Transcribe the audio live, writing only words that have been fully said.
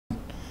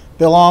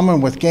Bill Allmann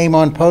with Game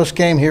On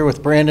Postgame here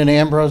with Brandon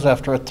Ambrose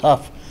after a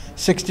tough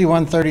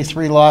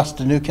 61-33 loss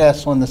to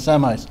Newcastle in the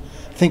semis.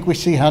 I think we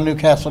see how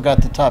Newcastle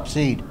got the top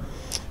seed.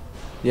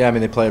 Yeah, I mean,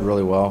 they played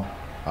really well.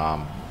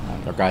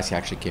 Our guys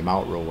actually came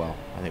out real well.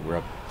 I think we're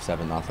up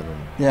 7-0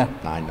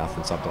 and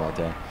 9-0, something like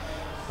that.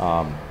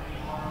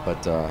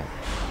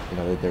 You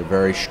know, they're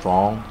very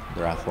strong.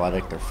 They're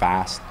athletic. They're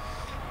fast,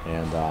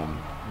 and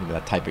you know,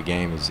 that type of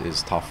game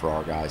is tough for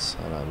our guys.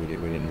 We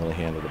didn't really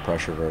handle the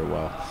pressure very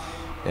well,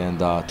 and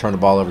turned the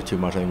ball over too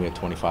much. I think we had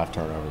 25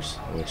 turnovers,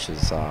 which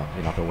is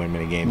you're not going to win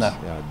many games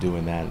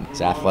doing that.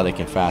 As athletic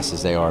and fast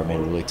as they are, it made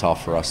it really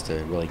tough for us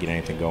to really get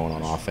anything going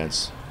on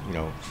offense. You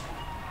know,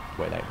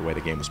 the way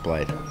the game was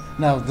played.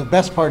 Now, the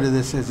best part of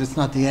this is it's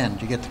not the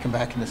end. You get to come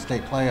back in the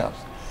state playoffs.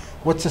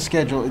 What's the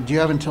schedule? Do you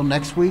have until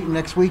next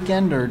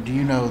weekend, or do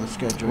you know the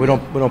schedule? We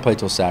don't play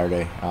till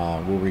Saturday.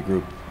 We'll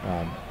regroup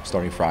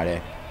starting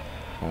Friday.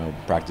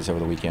 Practice over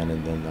the weekend,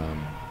 and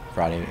then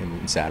Friday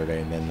and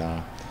Saturday, and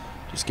then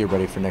just get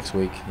ready for next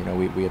week. You know,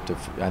 we have to.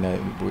 I know,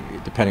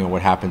 depending on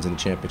what happens in the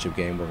championship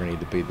game, we're going to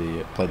need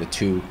to play the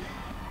two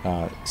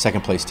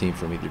second place team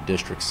from either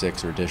District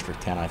 6 or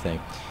District 10, I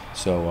think.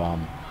 So.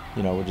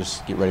 You know, we'll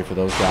just get ready for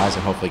those guys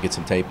and hopefully get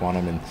some tape on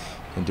them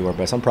and do our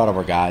best. I'm proud of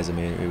our guys. I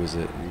mean, it was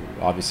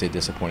obviously a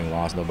disappointing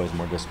loss. Nobody's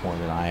more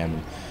disappointed than I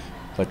am.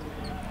 But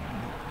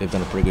they've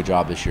done a pretty good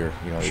job this year.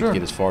 You know, to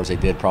get as far as they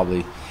did,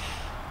 probably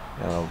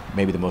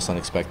maybe the most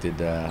unexpected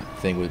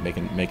thing was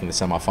making the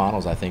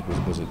semifinals. I think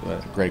was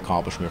a great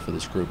accomplishment for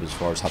this group as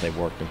far as how they've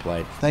worked and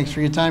played. Thanks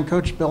for your time,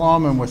 Coach. Bill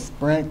Allmann with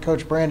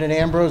Coach Brandon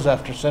Ambrose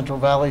after Central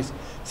Valley's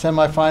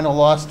semifinal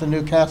loss to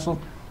Newcastle.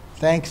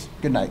 Thanks.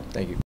 Good night.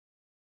 Thank you.